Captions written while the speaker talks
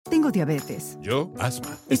Tengo diabetes. Yo,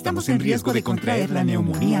 asma. Estamos en riesgo de contraer la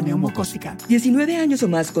neumonía neumocócica. 19 años o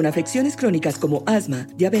más con afecciones crónicas como asma,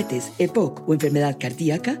 diabetes, EPOC o enfermedad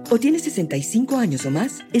cardíaca, o tienes 65 años o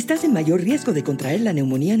más, estás en mayor riesgo de contraer la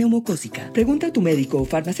neumonía neumocócica. Pregunta a tu médico o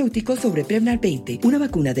farmacéutico sobre Prevnar 20, una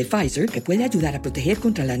vacuna de Pfizer que puede ayudar a proteger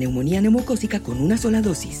contra la neumonía neumocócica con una sola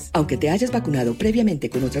dosis. Aunque te hayas vacunado previamente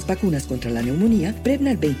con otras vacunas contra la neumonía,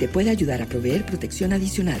 Prevnar 20 puede ayudar a proveer protección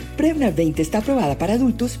adicional. Prevnar 20 está aprobada para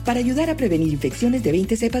adultos para ayudar a prevenir infecciones de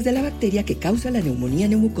 20 cepas de la bacteria que causa la neumonía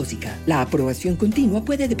neumocócica. La aprobación continua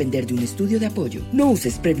puede depender de un estudio de apoyo. No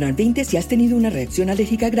uses Prevnar 20 si has tenido una reacción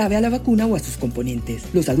alérgica grave a la vacuna o a sus componentes.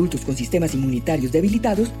 Los adultos con sistemas inmunitarios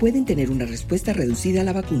debilitados pueden tener una respuesta reducida a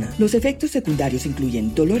la vacuna. Los efectos secundarios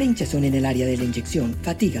incluyen dolor e hinchazón en el área de la inyección,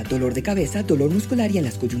 fatiga, dolor de cabeza, dolor muscular y en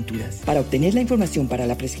las coyunturas. Para obtener la información para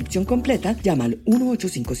la prescripción completa, llama al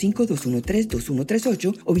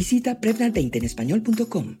 1-855-213-2138 o visita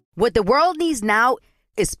Prevnar20enespañol.com. What the world needs now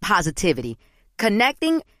is positivity.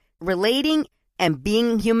 Connecting, relating, and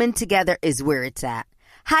being human together is where it's at.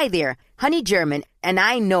 Hi there, Honey German, and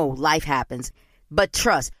I know life happens, but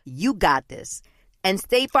trust, you got this. And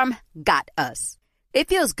State Farm got us. It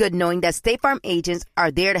feels good knowing that State Farm agents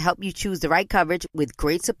are there to help you choose the right coverage with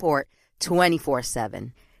great support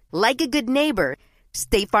 24/7. Like a good neighbor,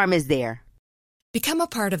 State Farm is there. Become a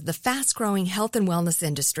part of the fast-growing health and wellness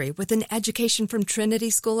industry with an education from Trinity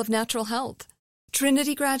School of Natural Health.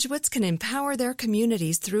 Trinity graduates can empower their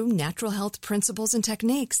communities through natural health principles and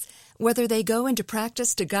techniques, whether they go into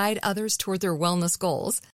practice to guide others toward their wellness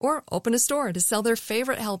goals or open a store to sell their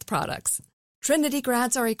favorite health products. Trinity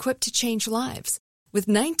grads are equipped to change lives. With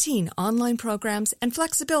 19 online programs and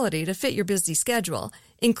flexibility to fit your busy schedule,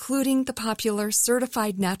 including the popular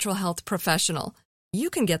Certified Natural Health Professional, you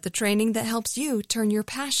can get the training that helps you turn your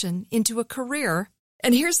passion into a career.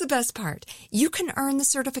 And here's the best part. You can earn the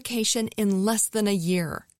certification in less than a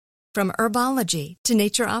year. From herbology to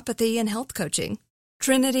naturopathy and health coaching,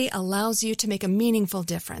 Trinity allows you to make a meaningful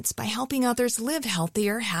difference by helping others live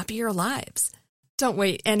healthier, happier lives. Don't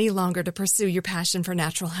wait any longer to pursue your passion for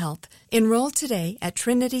natural health. Enroll today at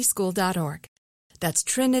trinityschool.org. That's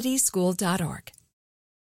trinityschool.org.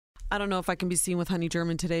 I don't know if I can be seen with Honey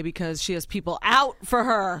German today because she has people out for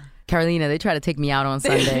her. Carolina, they try to take me out on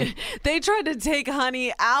Sunday. They tried to take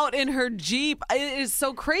Honey out in her Jeep. It is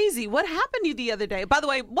so crazy. What happened to you the other day? By the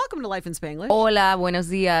way, welcome to Life in Spanglish. Hola, buenos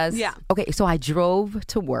dias. Yeah. Okay, so I drove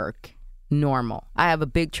to work normal. I have a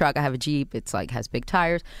big truck. I have a Jeep. It's like has big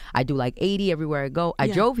tires. I do like 80 everywhere I go. I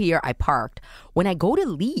drove here. I parked. When I go to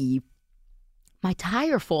leave, my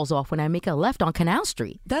tire falls off when I make a left on Canal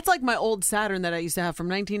Street. That's like my old Saturn that I used to have from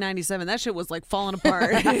 1997. That shit was like falling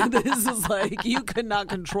apart. This is like, you could not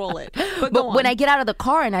control it. But when I get out of the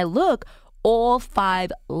car and I look, all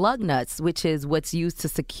 5 lug nuts, which is what's used to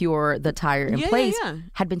secure the tire in place,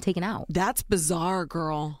 had been taken out. That's bizarre,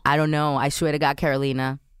 girl. I don't know. I swear to God,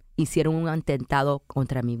 Carolina, hicieron un atentado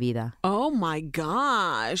contra mi vida. Oh my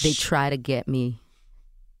gosh. They try to get me.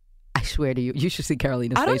 I swear to you, you should see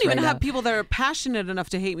Carolina's face. I don't even right have now. people that are passionate enough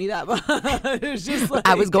to hate me that much. It's just like,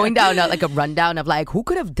 I was going down like a rundown of like, who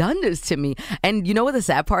could have done this to me? And you know what the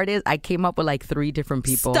sad part is? I came up with like 3 different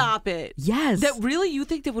people. Stop it. Yes. That really, you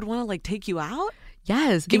think they would want to like take you out?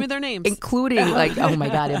 Yes. Give me their names. Including like, oh my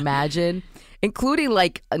God, imagine. Including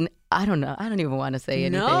like, I don't know. I don't even want to say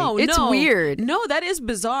anything. No, it's weird. No, that is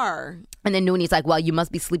bizarre. And then Nooney's like, well, you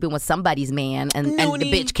must be sleeping with somebody's man. And the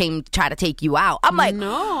bitch came try to take you out. I'm like,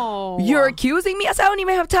 no. You're accusing me? I said, I don't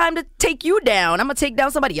even have time to take you down. I'm going to take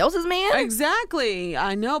down somebody else's man? Exactly.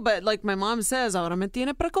 I know, but like my mom says, ahora me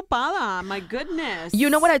tiene preocupada. My goodness. You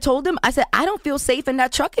know what I told him? I said, I don't feel safe in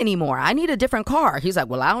that truck anymore. I need a different car. He's like,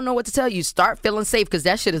 well, I don't know what to tell you. Start feeling safe because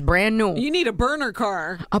that shit is brand new. You need a burner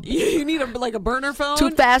car. You need a burner phone.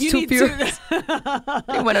 Too fast, too furious.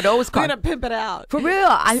 One of those cars. We're going to pimp it out. For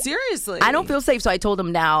real. Seriously. I don't feel safe. So I told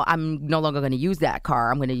him now I'm no longer going to use that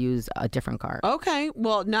car. I'm going to use a different car. Okay.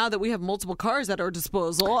 Well, now that we have multiple cars at our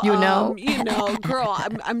disposal, you know, girl,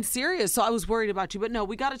 I'm serious. So I was worried about you, but no,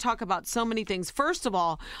 we got to talk about so many things. First of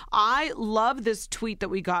all, I love this tweet that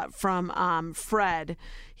we got from Fred.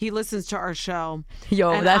 He listens to our show.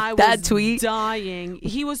 Yo, and that tweet. Dying.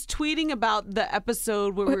 He was tweeting about the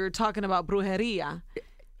episode where we were talking about brujeria,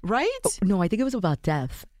 right? No, I think it was about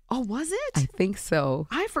death. Oh, was it? I think so.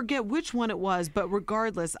 I forget which one it was, but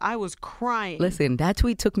regardless, I was crying. Listen, that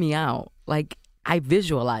tweet took me out. Like, I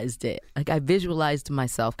visualized it. Like, I visualized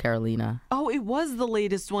myself, Carolina. Oh, it was the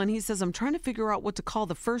latest one. He says, I'm trying to figure out what to call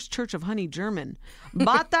the first church of Honey German.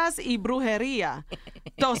 Batas y brujería.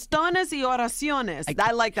 Tostones y oraciones.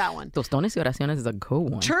 I like that one. Tostones y oraciones is a good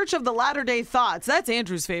one. Church of the Latter-day Thoughts. That's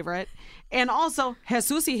Andrew's favorite. And also,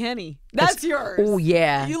 Jesus y Henny. That's yours. Oh,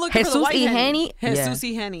 yeah. You looking for the Jesus white y Henny? Henny? Jesus y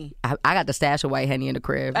Henny. I got the stash of white Henny in the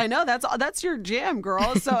crib. I know. That's your jam,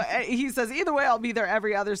 girl. So he says, either way, I'll be there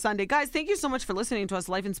every other Sunday. Guys, thank you so much for listening to us,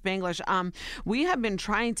 Life in Spanglish. We have been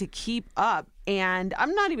trying to keep up. And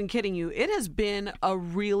I'm not even kidding you. It has been a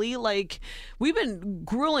really, we've been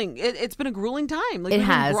grueling. It's been a grueling time. We've been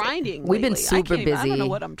grinding. We've been super busy. I don't know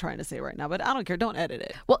what I'm trying to say right now, but I don't care. Don't edit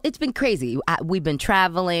it. Well, it's been crazy. We've been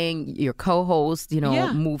traveling. Your co-host,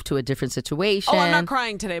 moved to a different situation. Oh, I'm not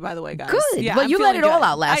crying today, by the way, guys. Good. Yeah, well, you let it all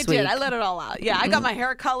out last week. I did. I let it all out. Yeah, I got my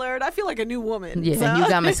hair colored. I feel like a new woman. Yeah, so. and you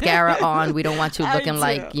got mascara on. We don't want you looking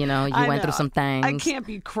like, you went through some things. I can't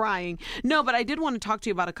be crying. No, but I did want to talk to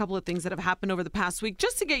you about a couple of things that have happened over the past week,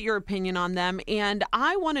 just to get your opinion on them. And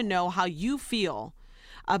I want to know how you feel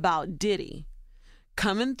about Diddy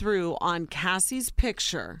coming through on Cassie's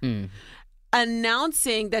picture,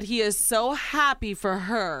 announcing that he is so happy for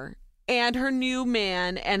her and her new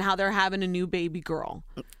man and how they're having a new baby girl.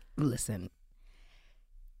 Listen,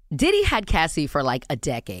 Diddy had Cassie for like a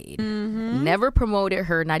decade. Never promoted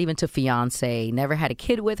her, not even to fiance. Never had a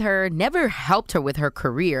kid with her. Never helped her with her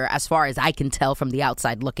career, as far as I can tell from the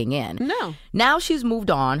outside looking in. No. Now she's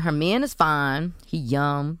moved on. Her man is fine. He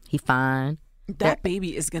young. He fine. That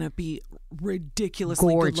baby is going to be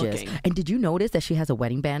ridiculously gorgeous. Good looking. And did you notice that she has a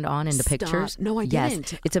wedding band on in the pictures? No, I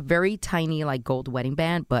didn't. Yes. It's a very tiny, gold wedding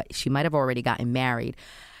band, but she might have already gotten married.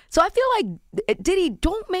 So I feel like, Diddy,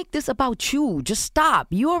 don't make this about you. Just stop.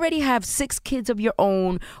 You already have 6 kids of your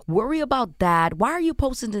own. Worry about that. Why are you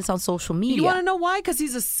posting this on social media? You want to know why? Because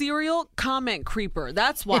he's a serial comment creeper.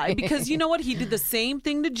 That's why. Because you know what? He did the same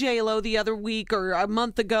thing to J-Lo the other week or a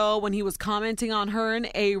month ago when he was commenting on her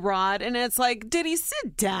and A-Rod. And it's like, Diddy,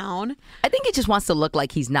 sit down. I think he just wants to look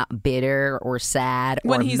like he's not bitter or sad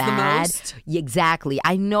when or he's mad. The most? Exactly.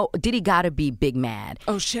 I know Diddy got to be big mad.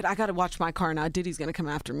 Oh, shit. I got to watch my car now. Diddy's going to come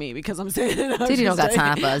after me because I'm saying Diddy don't got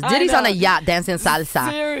time for us. Diddy's on a yacht dancing salsa.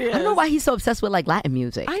 Serious. I don't know why he's so obsessed with Latin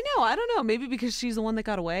music. I don't know. Maybe because she's the one that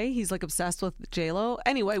got away. He's obsessed with J-Lo.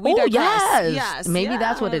 Anyway, yes. Maybe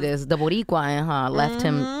that's what it is. The Boricua in her left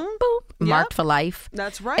him boop, marked for life.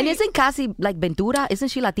 That's right. And isn't Cassie Ventura? Isn't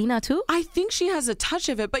she Latina too? I think she has a touch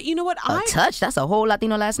of it. But you know what? A touch? That's a whole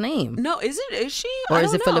Latino last name. No, is she? Or I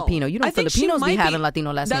is it don't know. Filipino? Filipinos be having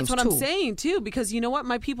Latino last names too. That's what I'm saying too. Because you know what?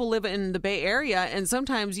 My people live in the Bay Area, and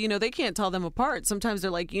sometimes they can't tell them apart. Sometimes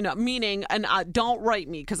they're like, meaning, and don't write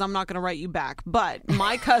me because I'm not going to write you back. But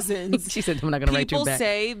my cousins, she said, I'm not going to write you back. People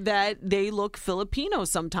say that they look Filipino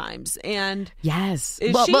sometimes, and yes,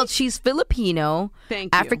 well, she's Filipino,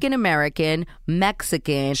 African American,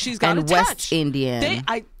 Mexican, she's got and a West touch. Indian.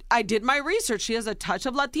 I did my research. She has a touch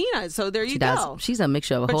of Latina, so there you go. She's a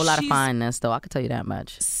mixture of a whole lot of fineness, though. I can tell you that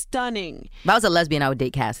much. Stunning. If I was a lesbian, I would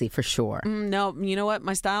date Cassie for sure. No, you know what?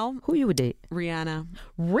 My style? Who you would date? Rihanna.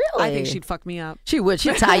 Really? I think she'd fuck me up. She would.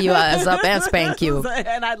 She'd tie you ass up and spank you.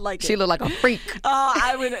 And I'd like it. She looked like a freak. Oh,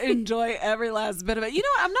 I would enjoy every last bit of it.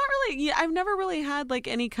 I've never really had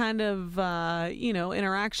any kind of,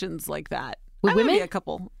 interactions like that. With women? Maybe a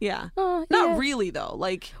couple, yeah. Not really, though.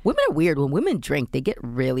 Women are weird. When women drink, they get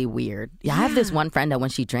really weird. Yeah. I have this one friend that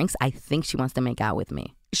when she drinks, I think she wants to make out with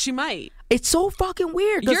me. She might. It's so fucking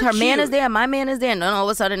weird because her man is there, my man is there, and then all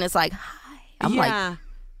of a sudden it's like, hi. I'm like,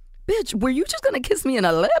 bitch, were you just going to kiss me in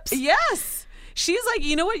the lips? Yes. She's like,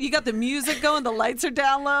 you know what? You got the music going, the lights are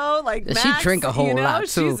down low. Max, she drink a whole lot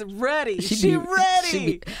too. She's ready. She's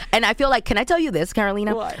ready. And I feel like, can I tell you this,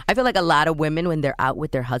 Carolina? What? I feel like a lot of women, when they're out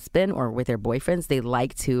with their husband or with their boyfriends, they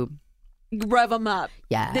like to rev them up.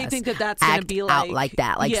 Yes. They think that's going to be out like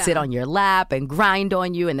that. Sit on your lap and grind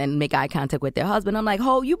on you and then make eye contact with their husband. I'm like,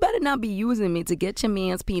 you better not be using me to get your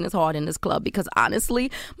man's penis hard in this club because honestly,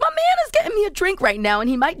 my man is getting me a drink right now and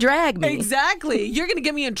he might drag me. Exactly. You're going to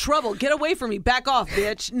get me in trouble. Get away from me. Back off,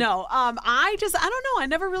 bitch. No, I don't know. I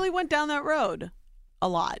never really went down that road a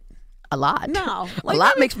lot. A lot. No. A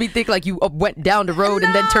lot makes me think you went down the road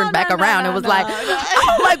and then turned back around and was I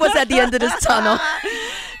don't like what's at the end of this tunnel.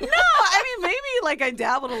 No, I mean, maybe I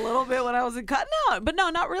dabbled a little bit when I was in cut. No, but no,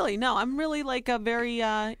 not really. No, I'm really a very,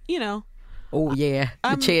 Oh, yeah.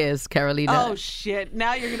 The chairs, Carolina. Oh, shit.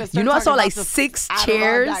 Now you're going to start I saw about 6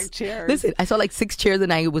 chairs. Listen, I saw 6 chairs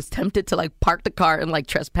and I was tempted to park the car and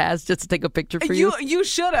trespass just to take a picture for you. You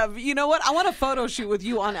should have. You know what? I want a photo shoot with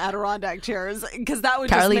you on Adirondack chairs because that would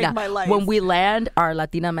Carolina, just make my life. When we land our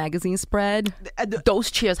Latina magazine spread,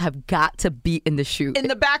 those chairs have got to be in the shoot. In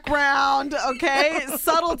the background, okay?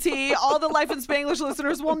 Subtlety. All the Life in Spanglish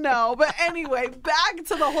listeners will know. But anyway, back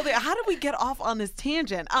to the whole thing. How did we get off on this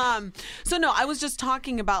tangent? So No. I was just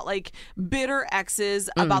talking about like bitter exes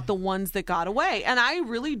about the ones that got away. And I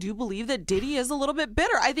really do believe that Diddy is a little bit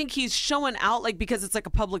bitter. I think he's showing out like because it's like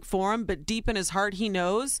a public forum, but deep in his heart, he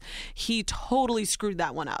knows he totally screwed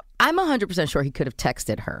that one up. I'm 100% sure he could have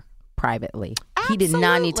texted her privately. He did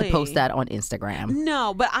not need to post that on Instagram.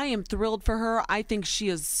 No, but I am thrilled for her. I think she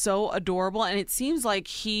is so adorable, and it seems like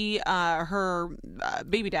her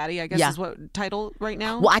baby daddy, I guess is what title right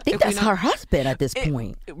now. Well, I think that's her husband at this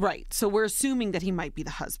point. Right. So we're assuming that he might be the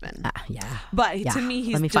husband. Yeah. But to me,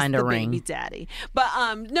 he's just find the a ring. baby daddy. But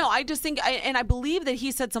no, I just think, and I believe that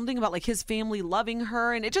he said something about like his family loving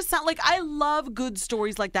her, and it just sounds like I love good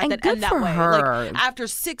stories like that and that good end that for way. her. Like after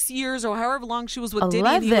 6 years or however long she was with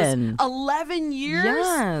 11. Diddy, and he was 11 years.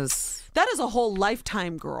 Yes. That is a whole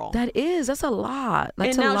lifetime, girl. That's a lot.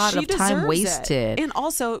 That's and a now lot she of time deserves wasted. it. And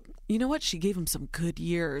also, you know what? She gave him some good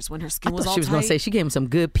years when her skin was all she was going to tight. say she gave him some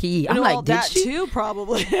good pee. I'm well, like, did that she? too,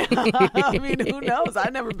 probably. I mean, who knows?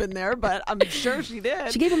 I've never been there, but I'm sure she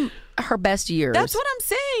did. She gave him her best years. That's what I'm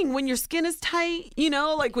saying. When your skin is tight, you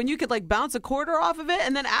know, like when you could like bounce a quarter off of it,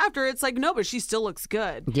 and then after it's like, no, but she still looks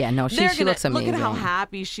good. Yeah, no, she looks amazing. Look at how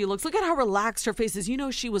happy she looks. Look at how relaxed her face is. You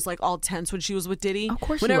know, she was like all tense when she was with Diddy. Of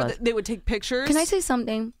course Whenever she was. they would take pictures. Can I say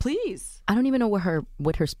something? Please. I don't even know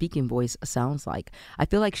what her speaking voice sounds like. I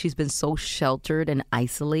feel like she's been so sheltered and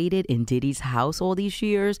isolated in Diddy's house all these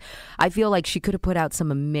years. I feel like she could have put out some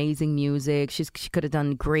amazing music. She could have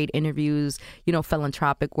done great interviews, you know,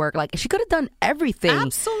 philanthropic work. Like she could have done everything.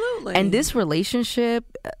 Absolutely. And this relationship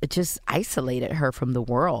just isolated her from the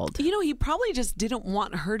world. You know, he probably just didn't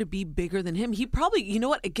want her to be bigger than him. He probably, you know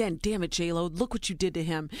what? Again, damn it, J-Lo, look what you did to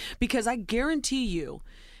him. Because I guarantee you,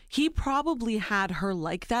 he probably had her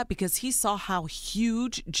like that because he saw how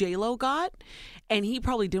huge J-Lo got, and he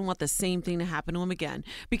probably didn't want the same thing to happen to him again.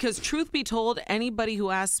 Because truth be told, anybody who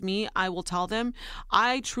asks me, I will tell them,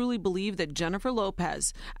 I truly believe that Jennifer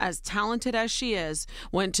Lopez, as talented as she is,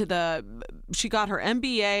 she got her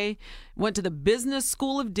MBA, went to the business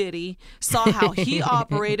school of Diddy, saw how he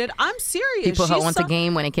operated. I'm serious. People who went to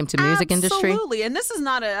game when it came to music industry. Absolutely. And this is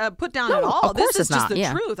not a put down at all. Of this course is it's just not.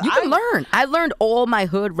 the truth. You can learn. I learned all my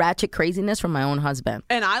hood ratchet craziness from my own husband.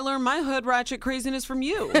 And I learned my hood ratchet craziness from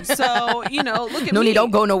you. So, you know, look at me. Noonie,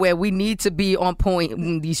 don't go nowhere. We need to be on point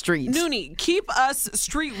in these streets. Noonie, keep us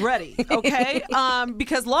street ready, okay?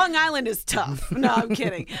 Because Long Island is tough. No, I'm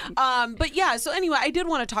kidding. But yeah, so anyway, I did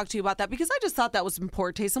want to talk to you about that because I just thought that was some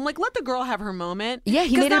poor taste. I'm like, let the girl have her moment. Yeah,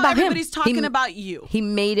 he made it about him. Everybody's talking about you. He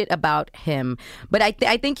made it about him. But I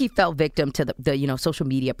think he fell victim to the you know, social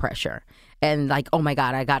media pressure. And like, oh my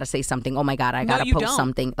God, I got to say something. Oh my God, I got to post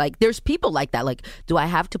something. Like, there's people like that. Like, do I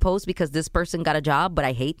have to post because this person got a job, but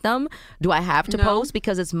I hate them? Do I have to post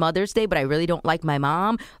because it's Mother's Day, but I really don't like my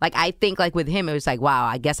mom? Like, I think like with him, it was like, wow,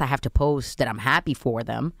 I guess I have to post that I'm happy for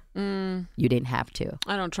them. You didn't have to.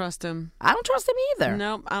 I don't trust him. I don't trust him either.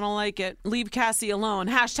 Nope, I don't like it. Leave Cassie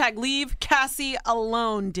alone. # leave Cassie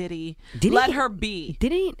alone, Diddy. Let her be.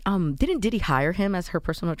 Didn't Diddy hire him as her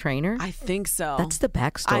personal trainer? I think so. That's the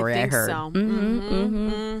backstory I heard. So.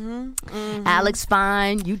 Alex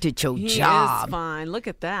Fine, you did your job. He is fine. Look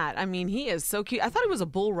at that. I mean, he is so cute. I thought he was a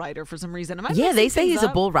bull rider for some reason. Yeah, they say he's a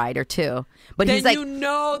bull rider too. But then he's like, you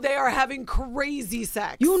know, they are having crazy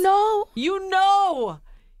sex. You know.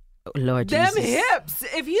 Lord Them Jesus. hips.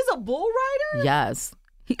 If he's a bull rider, yes.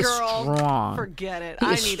 He is strong. Forget it. He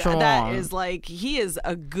is strong. That is like, he is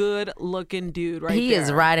a good looking dude right there. He is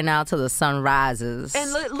riding out till the sun rises.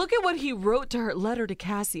 And look at what he wrote to her letter to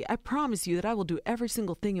Cassie. I promise you that I will do every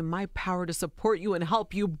single thing in my power to support you and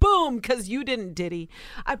help you. Boom, because you didn't, Diddy.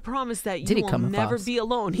 I promise that you will never be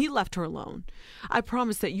alone. He left her alone. I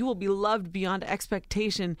promise that you will be loved beyond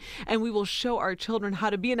expectation, and we will show our children how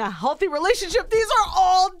to be in a healthy relationship. These are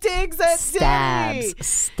all digs at Diddy. Stabs.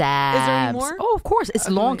 Is there any more? Oh, of course. It's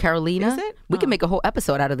long, Carolina. Is it? We can make a whole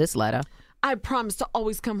episode out of this letter. I promise to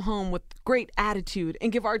always come home with great attitude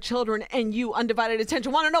and give our children and you undivided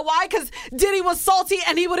attention. Want to know why? Because Diddy was salty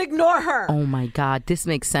and he would ignore her. Oh my God, this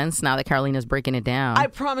makes sense now that Carolina's breaking it down. I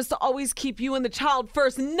promise to always keep you and the child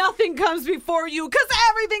first. Nothing comes before you because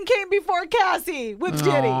everything came before Cassie with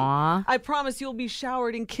Diddy. Aww. I promise you'll be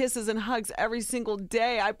showered in kisses and hugs every single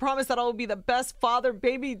day. I promise that I will be the best father,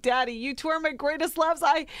 baby, daddy. You two are my greatest loves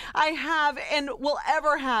I have and will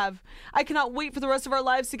ever have. I cannot wait for the rest of our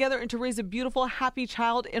lives together and to raise a beautiful, happy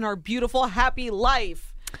child in our beautiful, happy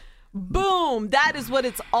life. Boom. That is what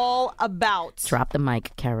it's all about. Drop the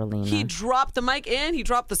mic, Carolina. He dropped the mic and he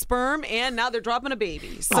dropped the sperm, and now they're dropping a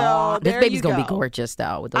baby. So this there baby's you going to go. be gorgeous,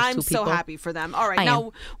 though, with those I'm two people. so happy for them. All right,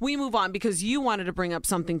 now we move on because you wanted to bring up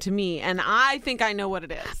something to me, and I think I know what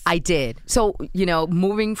it is. I did. So, you know,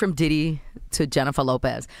 moving from Diddy to Jennifer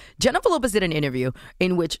Lopez. Jennifer Lopez did an interview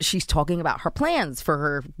in which she's talking about her plans for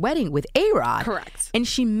her wedding with A-Rod. Correct. And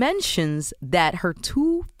she mentions that her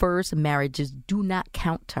 2 first marriages do not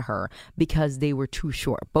count to her because they were too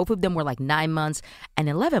short. Both of them were like 9 months and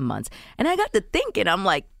 11 months. And I got to thinking, I'm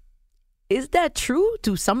like, is that true?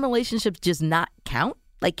 Do some relationships just not count?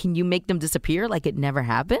 Like, can you make them disappear like it never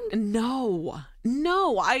happened? No,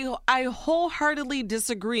 I wholeheartedly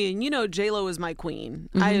disagree. And you know, J-Lo is my queen.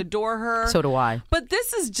 I adore her. So do I. But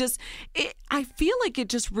this is just, I feel like it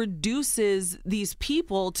just reduces these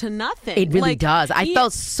people to nothing. It really like, does. I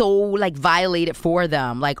felt so like violated for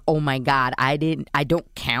them. Like, oh my God, I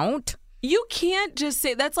don't count. You can't just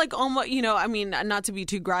say that's like almost, you know, I mean, not to be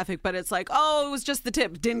too graphic, but it's like, oh, it was just the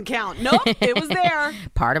tip, didn't count. Nope, it was there.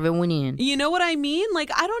 Part of it went in. You know what I mean?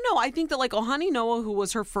 Like, I don't know. I think that like Ohani Noah, who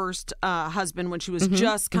was her first husband when she was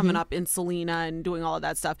just coming up in Selena and doing all of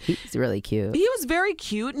that stuff. He's really cute. He was very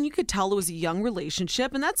cute, and you could tell it was a young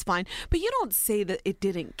relationship, and that's fine. But you don't say that it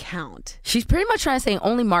didn't count. She's pretty much trying to say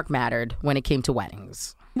only Mark mattered when it came to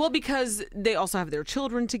weddings. Well, because they also have their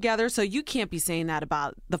children together, so you can't be saying that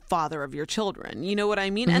about the father of your children. You know what I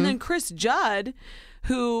mean? And then Chris Judd,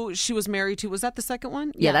 who she was married to, was that the second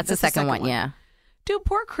one? Yeah, that's the second one, yeah. Dude,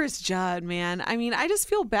 poor Chris Judd, man. I mean, I just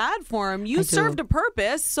feel bad for him. You I served do. a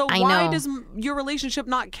purpose, so I why know. does your relationship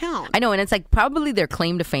not count? I know, and it's like probably their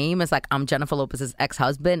claim to fame is like, I'm Jennifer Lopez's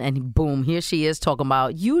ex-husband, and boom, here she is talking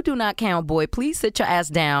about, you do not count, boy. Please sit your ass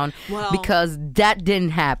down because that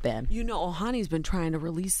didn't happen. You know, Ohani's been trying to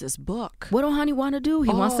release this book. What Ohani want to do?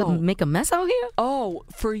 He wants to make a mess out here? Oh,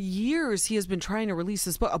 for years he has been trying to release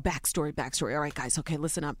this book. Oh, backstory. All right, guys. Okay,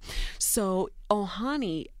 listen up. So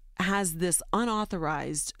Ohani has this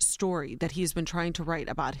unauthorized story that he's been trying to write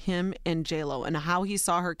about him and J-Lo and how he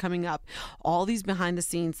saw her coming up, all these behind the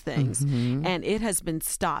scenes things. And it has been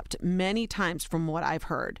stopped many times from what I've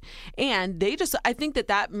heard. And I think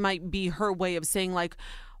that might be her way of saying like,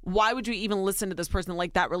 why would you even listen to this person?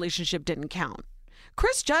 Like that relationship didn't count.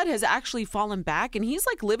 Chris Judd has actually fallen back and he's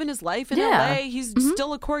like living his life in LA. He's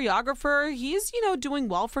still a choreographer. He's, you know, doing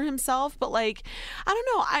well for himself. But like, I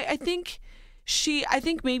don't know. I think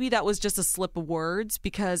maybe that was just a slip of words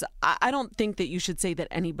because I don't think that you should say that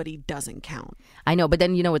anybody doesn't count. I know, but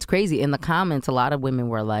then, you know, it's crazy. In the comments, a lot of women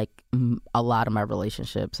were like, a lot of my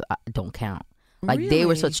relationships don't count. Like they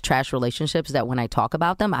were such trash relationships that when I talk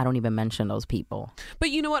about them, I don't even mention those people. But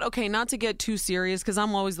you know what? Okay, not to get too serious because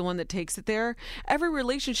I'm always the one that takes it there. Every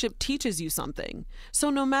relationship teaches you something. So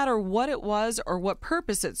no matter what it was or what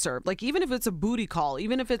purpose it served, like even if it's a booty call,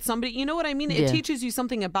 even if it's somebody, you know what I mean? It teaches you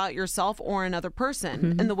something about yourself or another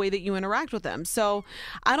person and the way that you interact with them. So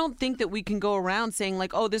I don't think that we can go around saying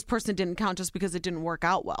like, oh, this person didn't count just because it didn't work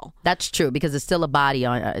out well. That's true because it's still a body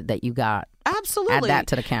on that you got. Absolutely. Add that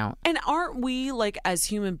to the count. And aren't we, like, as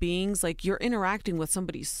human beings, like, you're interacting with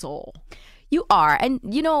somebody's soul? You are. And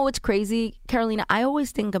you know what's crazy, Carolina? I always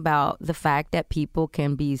think about the fact that people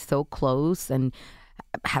can be so close and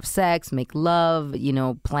have sex, make love, you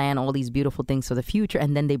know, plan all these beautiful things for the future,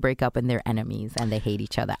 and then they break up and they're enemies and they hate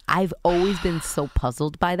each other. I've always been so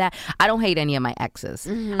puzzled by that. I don't hate any of my exes.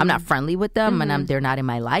 I'm not friendly with them and they're not in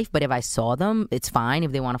my life, but if I saw them, it's fine.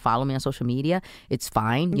 If they want to follow me on social media, it's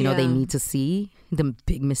fine. You know, they need to see the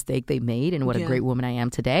big mistake they made and what a great woman I am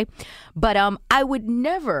today. But I would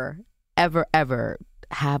never, ever, ever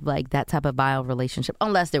have like that type of vile relationship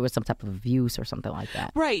unless there was some type of abuse or something like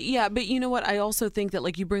that. Right. Yeah. But you know what? I also think that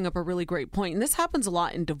like you bring up a really great point, and this happens a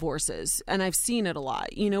lot in divorces, and I've seen it a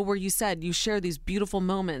lot, you know, where you said you share these beautiful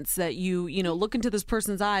moments that you know, look into this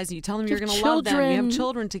person's eyes and you tell them you're going to love them. You have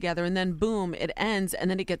children together, and then boom, it ends,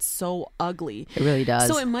 and then it gets so ugly. It really does.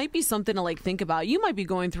 So it might be something to like think about. You might be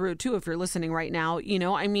going through it too if you're listening right now, you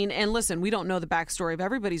know, I mean, and listen, we don't know the backstory of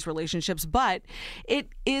everybody's relationships, but it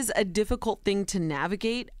is a difficult thing to navigate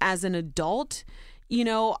as an adult. You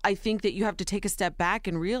know, I think that you have to take a step back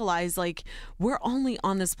and realize like we're only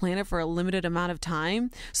on this planet for a limited amount of time.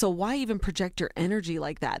 So why even project your energy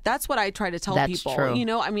like that? That's what I try to tell people. True. You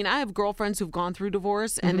know, I mean, I have girlfriends who've gone through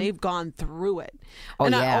divorce and they've gone through it.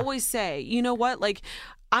 And I always say, you know what, like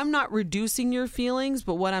I'm not reducing your feelings,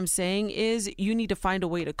 but what I'm saying is you need to find a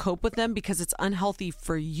way to cope with them because it's unhealthy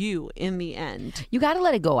for you in the end. You got to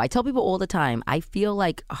let it go. I tell people all the time, I feel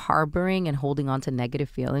like harboring and holding on to negative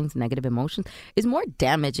feelings, negative emotions is more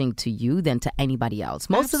damaging to you than to anybody else.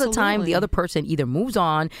 Most of the time, the other person either moves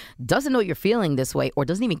on, doesn't know you're feeling this way, or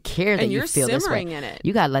doesn't even care that you feel this way. And you're simmering in it.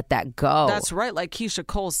 You got to let that go. That's right. Like Keisha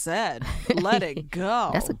Cole said, let it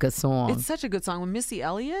go. That's a good song. It's such a good song. With Missy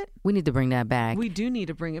Elliott. We need to bring that back. We do need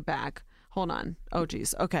to bring it back. Hold on. Oh,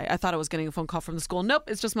 geez. Okay. I thought I was getting a phone call from the school. Nope.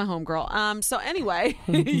 It's just my homegirl. So anyway,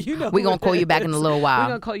 you know, we're going to call you back in a little while. We're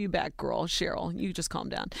going to call you back, girl. Cheryl, you just calm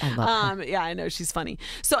down. I love her. Yeah, I know. She's funny.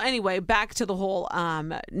 So anyway, back to the whole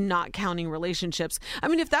not counting relationships. I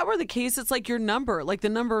mean, if that were the case, it's like your number, like the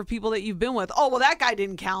number of people that you've been with. Oh, well, that guy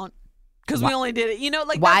didn't count. Because we only did it, you know,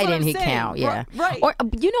 like why that's what didn't he I'm saying. count? Yeah, right. Or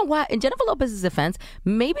you know what? In Jennifer Lopez's defense,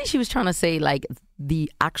 maybe she was trying to say like the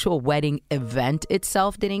actual wedding event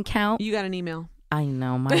itself didn't count. You got an email. I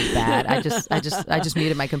know, my bad. I just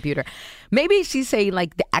muted my computer. Maybe she's saying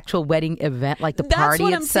like the actual wedding event, like the party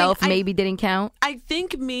itself, maybe didn't count. I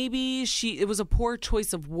think maybe it was a poor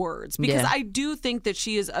choice of words because I do think that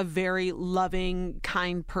she is a very loving,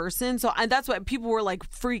 kind person. So that's why people were like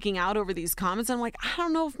freaking out over these comments. I'm like, I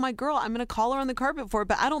don't know if my girl, I'm going to call her on the carpet for it,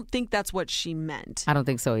 but I don't think that's what she meant. I don't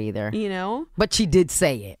think so either. You know, but she did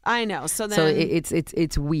say it. I know. So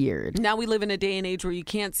it's weird. Now we live in a day and age where you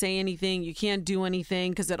can't say anything, you can't do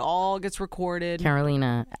anything because it all gets recorded.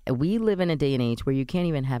 Carolina, we live in a day and age where you can't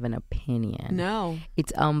even have an opinion. No.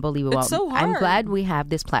 It's unbelievable. It's so hard. I'm glad we have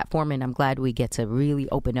this platform, and I'm glad we get to really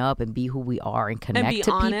open up and be who we are and connect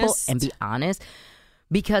to people and be honest.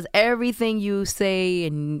 Because everything you say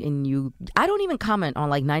and you, I don't even comment on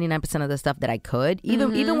like 99% of the stuff that I could.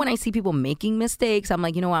 Even when I see people making mistakes, I'm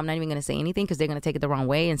like, you know what, I'm not even going to say anything because they're going to take it the wrong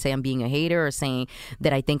way and say I'm being a hater or saying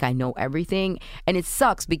that I think I know everything. And it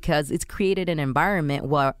sucks because it's created an environment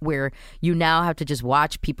where you now have to just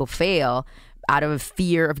watch people fail out of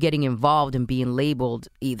fear of getting involved and being labeled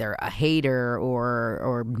either a hater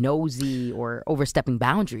or nosy or overstepping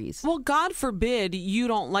boundaries. Well, God forbid you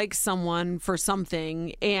don't like someone for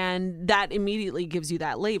something and that immediately gives you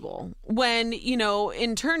that label. When, you know,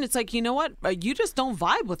 in turn, it's like, you know what? You just don't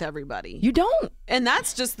vibe with everybody. You don't. And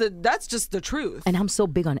that's just the truth. And I'm so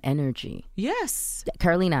big on energy. Yes.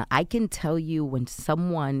 Carolina, I can tell you when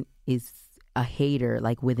someone is a hater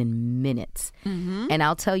like within minutes. And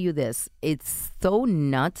I'll tell you this, it's so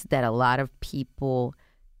nuts that a lot of people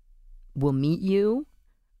will meet you,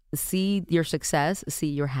 see your success, see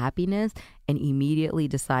your happiness, and immediately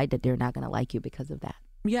decide that they're not going to like you because of that.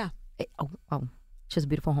 Yeah. Oh, she has a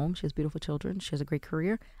beautiful home, she has beautiful children, she has a great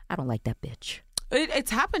career. I don't like that bitch.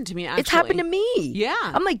 It's happened to me, actually. It's happened to me. Yeah.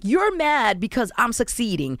 I'm like, you're mad because I'm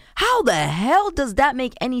succeeding. How the hell does that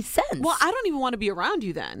make any sense? Well, I don't even want to be around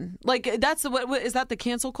you then. Like, that's what is that the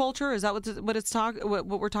cancel culture? Is that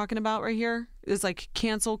what we're talking about right here? Is like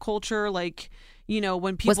cancel culture, like, you know,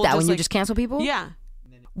 when people What's that, when you just cancel people? Yeah.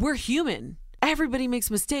 We're human. Everybody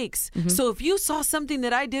makes mistakes. So if you saw something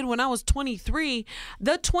that I did when I was 23,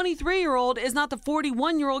 the 23-year-old is not the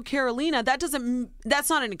 41-year-old Carolina. That's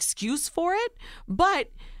not an excuse for it,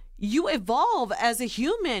 but you evolve as a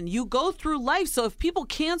human. You go through life. So if people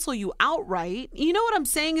cancel you outright, you know what I'm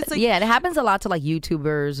saying? It's like, yeah, it happens a lot to like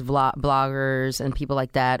YouTubers, bloggers, and people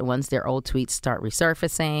like that once their old tweets start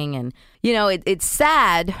resurfacing. And, you know, it's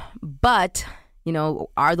sad, but you know,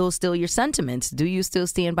 are those still your sentiments? Do you still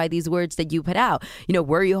stand by these words that you put out? You know,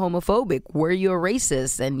 were you homophobic? Were you a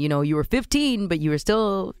racist? And, you know, you were 15, but you were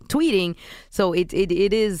still tweeting. So it's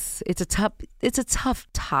a tough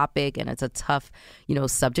topic, and it's a tough, you know,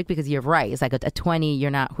 subject because you're right. It's like at 20, you're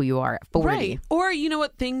not who you are at 40. Right. Or, you know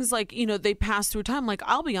what, things like, you know, they pass through time. Like,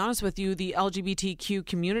 I'll be honest with you, the LGBTQ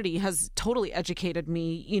community has totally educated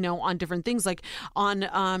me, you know, on different things, like on,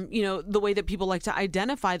 you know, the way that people like to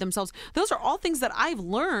identify themselves. Those are all things that I've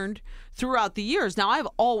learned throughout the years. Now, I've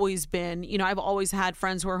always been, you know, I've always had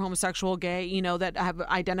friends who are homosexual, gay, you know, that have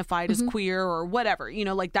identified as queer or whatever, you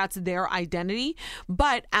know, like that's their identity.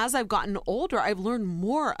 But as I've gotten older, I've learned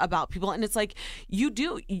more about people. And it's like,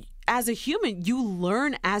 as a human, you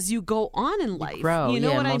learn as you go on in life. Grow. You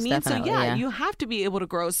know what I most mean? definitely, So yeah, you have to be able to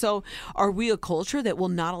grow. So are we a culture that will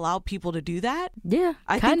not allow people to do that? Yeah,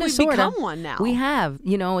 I think we've become one now. We have.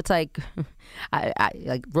 You know, it's like, I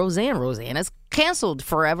like Roseanne's canceled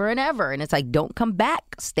forever and ever, and it's like, don't come back.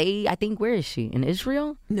 Stay. I think, where is she? In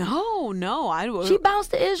Israel? No. She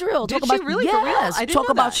bounced to Israel. Did she really? Yes. For real? I didn't Talk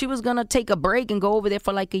know about that. she was gonna take a break and go over there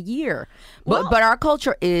for like a year. Well, but our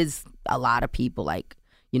culture is a lot of people like,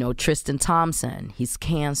 you know, Tristan Thompson, he's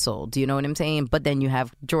canceled. Do you know what I'm saying? But then you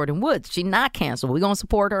have Jordan Woods. She's not canceled. We're going to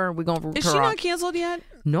support her. We're going to root Is her she on. not canceled yet?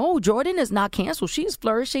 No, Jordan is not canceled. She's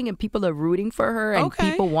flourishing and people are rooting for her and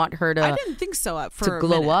people want her to I didn't think so to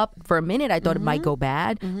glow up. For a minute, I thought it might go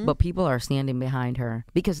bad, but people are standing behind her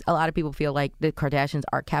because a lot of people feel like the Kardashians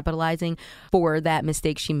are capitalizing for that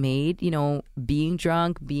mistake she made, you know, being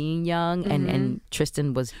drunk, being young, and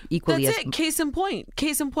Tristan was equally That's as... it. Case in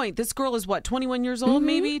point. This girl is what, 21 years old,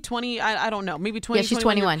 maybe? 20? I don't know. Maybe 20, Yeah, she's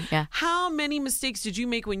 21, yeah. How many mistakes did you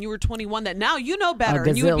make when you were 21 that now you know better? A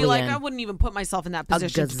And you would be like, gazillion. I wouldn't even put myself in that position.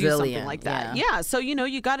 permission to do something gazillion, like that. Yeah. So,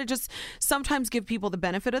 you got to just sometimes give people the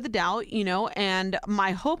benefit of the doubt, and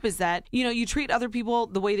my hope is that, you treat other people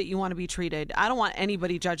the way that you want to be treated. I don't want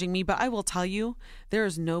anybody judging me, but I will tell you, there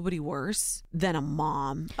is nobody worse than a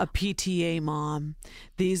mom, a PTA mom.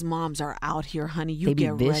 These moms are out here, honey. You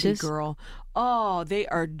get ready, girl. Oh, they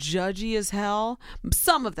are judgy as hell.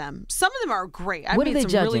 Some of them are great. What are they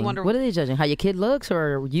judging? What are they judging? How your kid looks,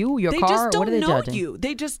 or your car? Just don't what are they know judging? you.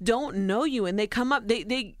 They just don't know you, and they come up.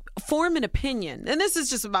 They form an opinion, and this is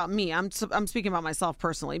just about me. I'm speaking about myself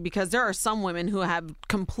personally, because there are some women who have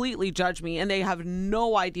completely judged me, and they have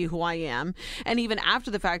no idea who I am. And even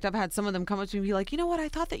after the fact, I've had some of them come up to me and be like, you know what? I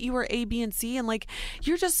thought that you were A, B, and C, and like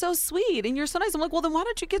you're just so sweet and you're so nice. I'm like, well, then why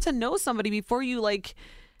don't you get to know somebody before you like.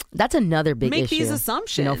 That's another big issue. Make these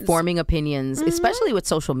assumptions. Forming opinions, especially with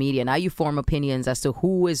social media. Now you form opinions as to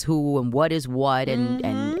who is who and what is what,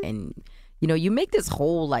 and you make this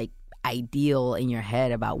whole like ideal in your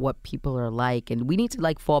head about what people are like, and we need to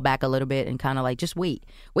like fall back a little bit and kind of like just wait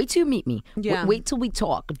till you meet me. Wait till we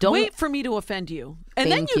talk. Don't wait for me to offend you,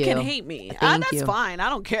 and then you can hate me. That's fine. I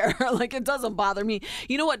don't care. Like, it doesn't bother me.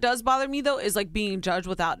 You know what does bother me though is like being judged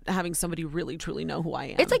without having somebody really truly know who I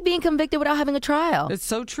am. It's like being convicted without having a trial. It's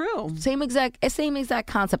so true. Same exact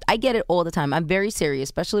concept. I get it all the time. I'm very serious,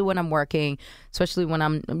 especially when I'm working, especially when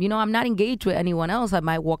I'm not engaged with anyone else. I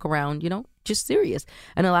might walk around, just serious.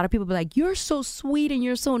 And a lot of people be like, you're so sweet and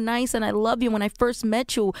you're so nice and I love you. When I first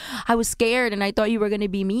met you, I was scared and I thought you were going to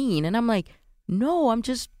be mean. And I'm like, no, I'm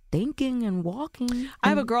just thinking and walking. I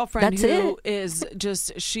have a girlfriend who is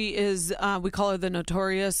just, she is, we call her the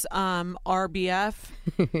notorious RBF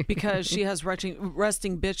because she has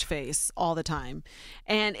resting bitch face all the time.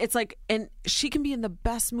 And it's like, and she can be in the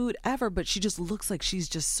best mood ever, but she just looks like she's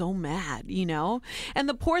just so mad, And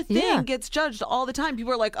the poor thing gets judged all the time.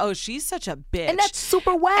 People are like, oh, she's such a bitch. And that's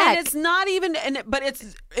super whack. And it's not even, but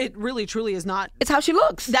it really truly is not. It's how she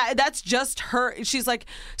looks. That's just her. She's like,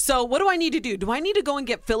 so what do I need to do? Do I need to go and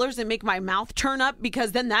get fillers and make my mouth turn up,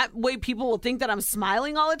 because then that way people will think that I'm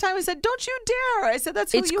smiling all the time? I said, don't you dare. I said,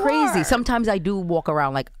 that's who you are. It's crazy. Sometimes I do walk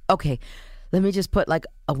around like, okay, let me just put like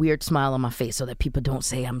a weird smile on my face so that people don't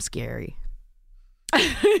say I'm scary.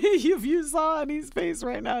 If you saw Honey's face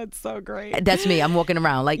right now, it's so great. That's me. I'm walking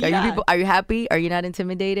around like, are you happy? Are you not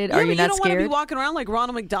intimidated? Are you not scared? You don't want to be walking around like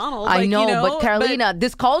Ronald McDonald. I know, but Carolina,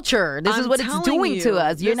 this culture, this is what it's doing to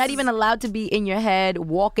us. You're not even allowed to be in your head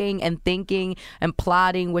walking and thinking and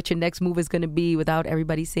plotting what your next move is going to be without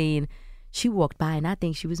everybody saying, she walked by and I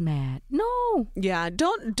think she was mad. No. Yeah,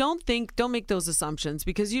 don't make those assumptions,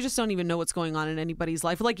 because you just don't even know what's going on in anybody's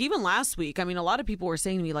life. Like even last week, I mean, a lot of people were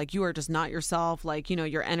saying to me like, you are just not yourself. Like,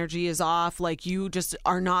 your energy is off. Like, you just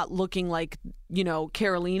are not looking like,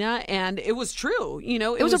 Carolina. And it was true.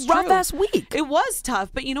 It was a rough ass week. It was tough,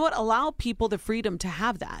 but you know what? Allow people the freedom to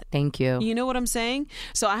have that. Thank you. You know what I'm saying?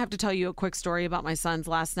 So I have to tell you a quick story about my sons.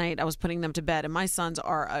 Last night I was putting them to bed, and my sons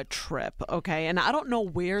are a trip. Okay. And I don't know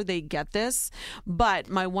where they get this, but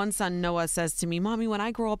my one son, Noah, says to me, Mommy, when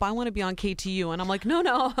I grow up, I want to be on KTU. And I'm like,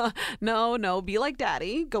 no, be like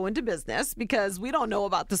Daddy, go into business, because we don't know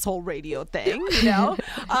about this whole radio thing, No,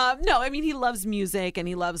 I mean, he loves music and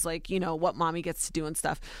he loves like, what Mommy gets to do and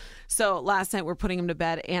stuff. So last night we're putting him to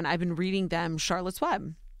bed, and I've been reading them Charlotte's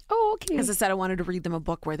Web. Oh, okay. As I said, I wanted to read them a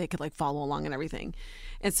book where they could like follow along and everything.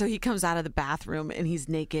 And so he comes out of the bathroom and he's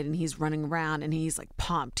naked and he's running around and he's like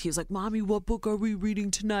pumped. He's like, Mommy, what book are we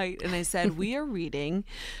reading tonight? And I said, we are reading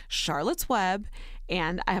Charlotte's Web,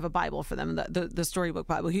 and I have a Bible for them, the storybook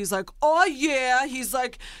Bible. He's like, oh yeah. He's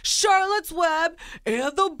like, Charlotte's Web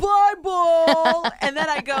and the Bible. And then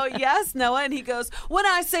I go, yes, Noah. And he goes, when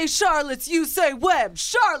I say Charlotte's, you say Web.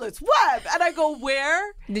 Charlotte's Web. And I go,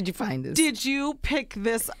 where did you find this? Did you pick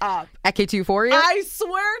this up? At K2 I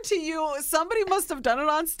swear to you, somebody must have done it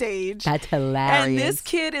on stage. That's hilarious. And this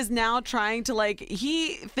kid is now trying to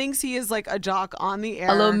he thinks he is like a jock on the air.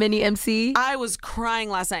 A little mini MC. I was crying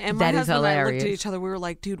last night. And my husband and I looked at each other. We were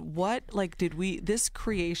like, dude, what? Like, this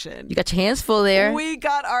creation. You got your hands full there. We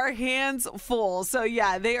got our hands full. So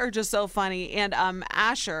yeah, they are just so funny. And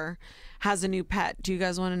Asher has a new pet. Do you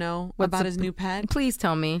guys want to know about his new pet? Please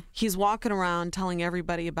tell me. He's walking around telling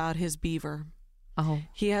everybody about his beaver. Oh.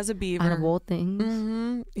 He has a beaver. Out of all things.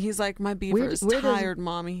 Mm-hmm. He's like, my beaver is tired,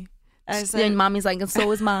 Mommy. I said, and Mommy's like, and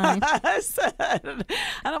so is mine. I said, and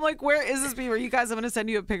I'm like, where is this beaver? You guys, I'm going to send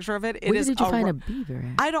you a picture of it. Where did you find a beaver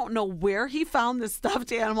at? I don't know where he found this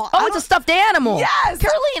stuffed animal. Oh, it's a stuffed animal. Yes.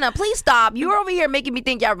 Carolina, please stop. You're over here making me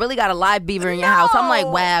think y'all really got a live beaver in your house. I'm like,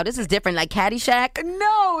 wow, this is different. Like Caddyshack?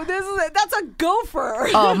 No, that's a gopher.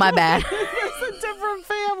 Oh, my bad. It's a different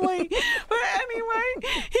family. But anyway,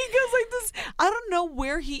 he goes like this. I don't know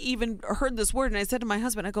where he even heard this word. And I said to my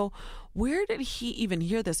husband, I go, where did he even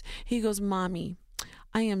hear this? He goes, Mommy,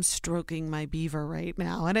 I am stroking my beaver right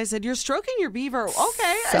now. And I said, you're stroking your beaver?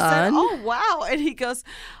 Okay. Son. I said, oh, wow. And he goes,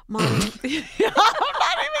 Mommy, I'm not even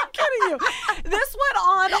kidding you. This went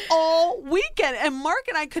on all weekend. And Mark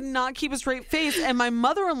and I could not keep a straight face. And my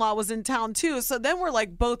mother-in-law was in town too. So then we're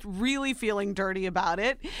like both really feeling dirty about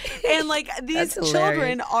it. And like these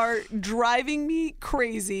children are driving me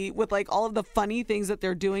crazy with like all of the funny things that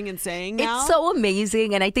they're doing and saying now. It's so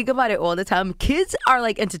amazing. And I think about it all the time. Kids are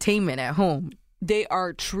like entertainment at home. They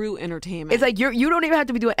are true entertainment. It's like you don't even have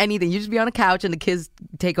to be doing anything. You just be on a couch and the kids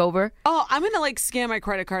take over. Oh, I'm going to like scan my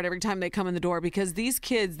credit card every time they come in the door because these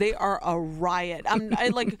kids, they are a riot.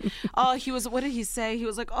 What did he say? He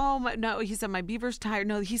was like, he said, my beaver's tired.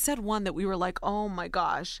 No, he said one that we were like, oh my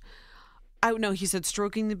gosh. He said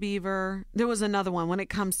stroking the beaver. There was another one when it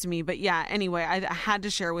comes to me. But yeah, anyway, I had to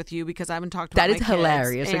share with you because I haven't talked about that. That is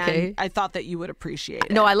hilarious, and okay? I thought that you would appreciate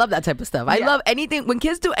it. No, I love that type of stuff. I love anything. When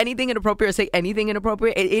kids do anything inappropriate or say anything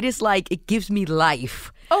inappropriate, it is like, it gives me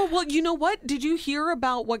life. Oh, well, you know what? Did you hear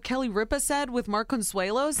about what Kelly Ripa said with Mark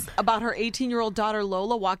Consuelos about her 18-year-old daughter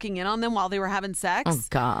Lola walking in on them while they were having sex? Oh,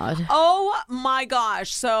 God. Oh, my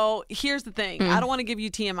gosh. So here's the thing. I don't want to give you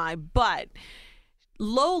TMI, but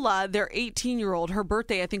Lola, their 18-year-old, her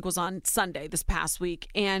birthday, I think, was on Sunday this past week.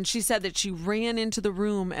 And she said that she ran into the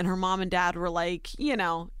room and her mom and dad were like, hitting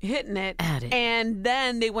it. At it. And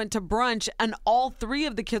then they went to brunch and all three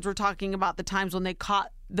of the kids were talking about the times when they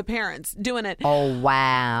caught the parents doing it. Oh,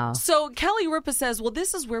 wow. So Kelly Ripa says, well,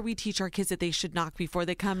 this is where we teach our kids that they should knock before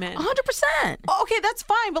they come in. 100%. Okay, that's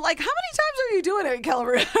fine. But like, how many times are you doing it, Kelly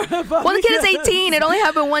Ripa? Well, the kid is 18. It only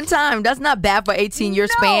happened one time. That's not bad for 18-year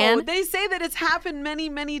span. No, they say that it's happened many,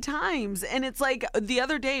 many times. And it's like the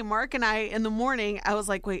other day, Mark and I, in the morning, I was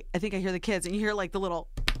like, wait, I think I hear the kids. And you hear like the little,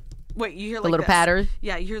 you hear like the little this. patters?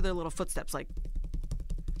 Yeah, you hear their little footsteps like.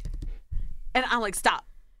 And I'm like, stop.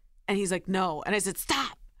 And he's like, no. And I said,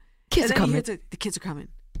 stop. Kids are coming. The kids are coming.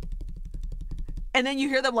 And then you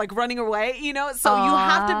hear them like running away, So you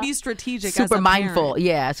have to be strategic. Super as a mindful. parent.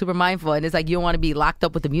 Yeah, super mindful. And it's like you don't want to be locked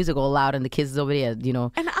up with the music all loud and the kids is over there, And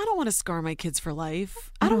I don't want to scar my kids for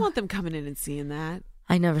life. I don't want them coming in and seeing that.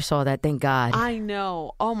 I never saw that. Thank God. I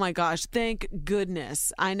know. Oh my gosh. Thank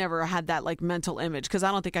goodness. I never had that like mental image because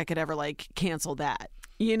I don't think I could ever like cancel that,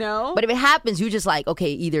 But if it happens, you just like,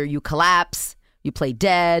 okay, either you collapse, you play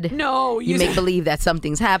dead. No. You make believe that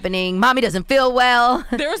something's happening. Mommy doesn't feel well.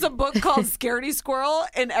 There's a book called Scaredy Squirrel,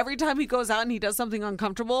 and every time he goes out and he does something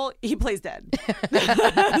uncomfortable, he plays dead.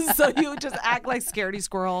 So you just act like Scaredy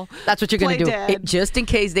Squirrel. That's what you're going to do. Just in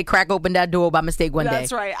case they crack open that door by mistake one day.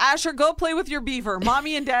 That's right. Asher, go play with your beaver.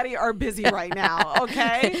 Mommy and Daddy are busy right now,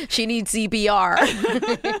 okay? She needs CPR.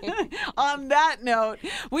 On that note,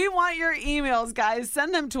 we want your emails, guys.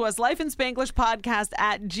 Send them to us,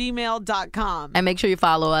 lifeinspanglishpodcast@gmail.com. And make sure you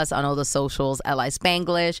follow us on all the socials, LI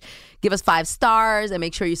Spanglish. Give us 5 stars and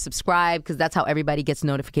make sure you subscribe because that's how everybody gets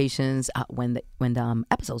notifications when the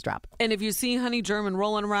episodes drop. And if you see Honey German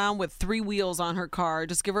rolling around with 3 wheels on her car,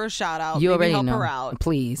 just give her a shout out. You Maybe already help know. her out.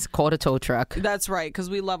 Please, call the tow truck. That's right, because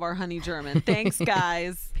we love our Honey German. Thanks,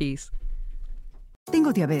 guys. Peace.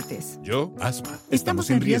 Tengo diabetes. Yo, asma.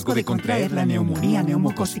 Estamos en riesgo de contraer la neumonía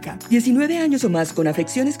neumocócica. 19 años o más con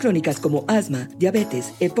afecciones crónicas como asma,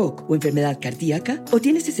 diabetes, EPOC o enfermedad cardíaca, o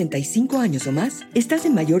tienes 65 años o más, estás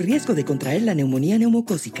en mayor riesgo de contraer la neumonía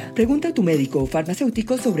neumocócica. Pregunta a tu médico o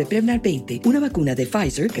farmacéutico sobre Prevnar 20, una vacuna de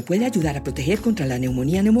Pfizer que puede ayudar a proteger contra la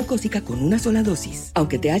neumonía neumocócica con una sola dosis.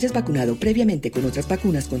 Aunque te hayas vacunado previamente con otras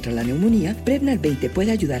vacunas contra la neumonía, Prevnar 20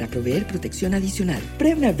 puede ayudar a proveer protección adicional.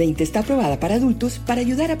 Prevnar 20 está aprobada para adultos para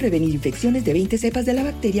ayudar a prevenir infecciones de 20 cepas de la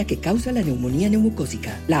bacteria que causa la neumonía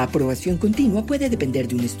neumocócica. La aprobación continua puede depender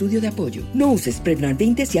de un estudio de apoyo. No uses Prevnar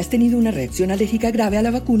 20 si has tenido una reacción alérgica grave a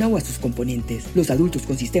la vacuna o a sus componentes. Los adultos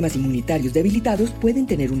con sistemas inmunitarios debilitados pueden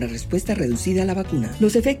tener una respuesta reducida a la vacuna.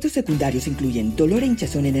 Los efectos secundarios incluyen dolor e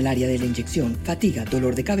hinchazón en el área de la inyección, fatiga,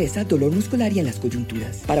 dolor de cabeza, dolor muscular y en las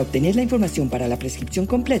coyunturas. Para obtener la información para la prescripción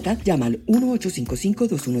completa, llama al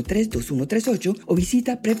 1-855-213-2138 o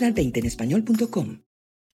visita Prevnar20enespañol.com.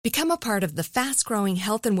 Become a part of the fast-growing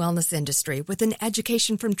health and wellness industry with an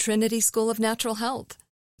education from Trinity School of Natural Health.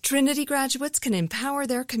 Trinity graduates can empower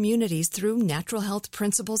their communities through natural health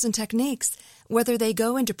principles and techniques, whether they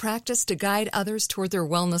go into practice to guide others toward their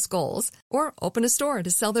wellness goals or open a store to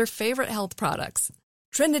sell their favorite health products.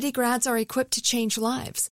 Trinity grads are equipped to change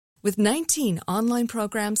lives with 19 online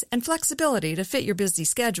programs and flexibility to fit your busy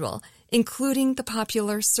schedule, including the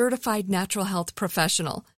popular Certified Natural Health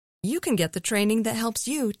Professional. You can get the training that helps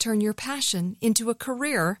you turn your passion into a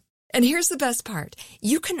career And here's the best part.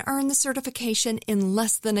 You can earn the certification in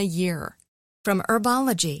less than a year. From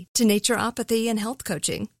herbology to naturopathy and health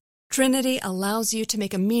coaching, Trinity allows you to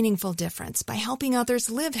make a meaningful difference by helping others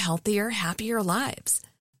live healthier, happier lives.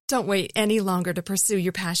 Don't wait any longer to pursue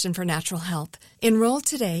your passion for natural health. Enroll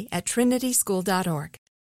today at trinityschool.org.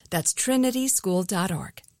 That's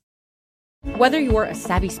trinityschool.org. Whether you're a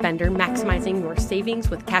savvy spender maximizing your savings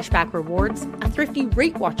with cashback rewards, a thrifty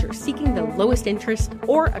rate watcher seeking the lowest interest,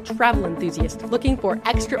 or a travel enthusiast looking for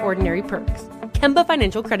extraordinary perks, Kemba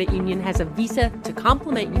Financial Credit Union has a visa to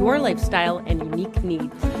complement your lifestyle and unique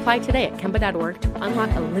needs. Apply today at Kemba.org to unlock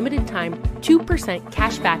a limited-time 2%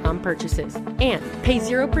 cash back on purchases and pay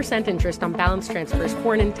 0% interest on balance transfers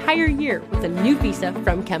for an entire year with a new visa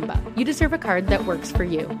from Kemba. You deserve a card that works for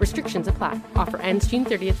you. Restrictions apply. Offer ends June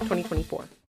 30th, 2024.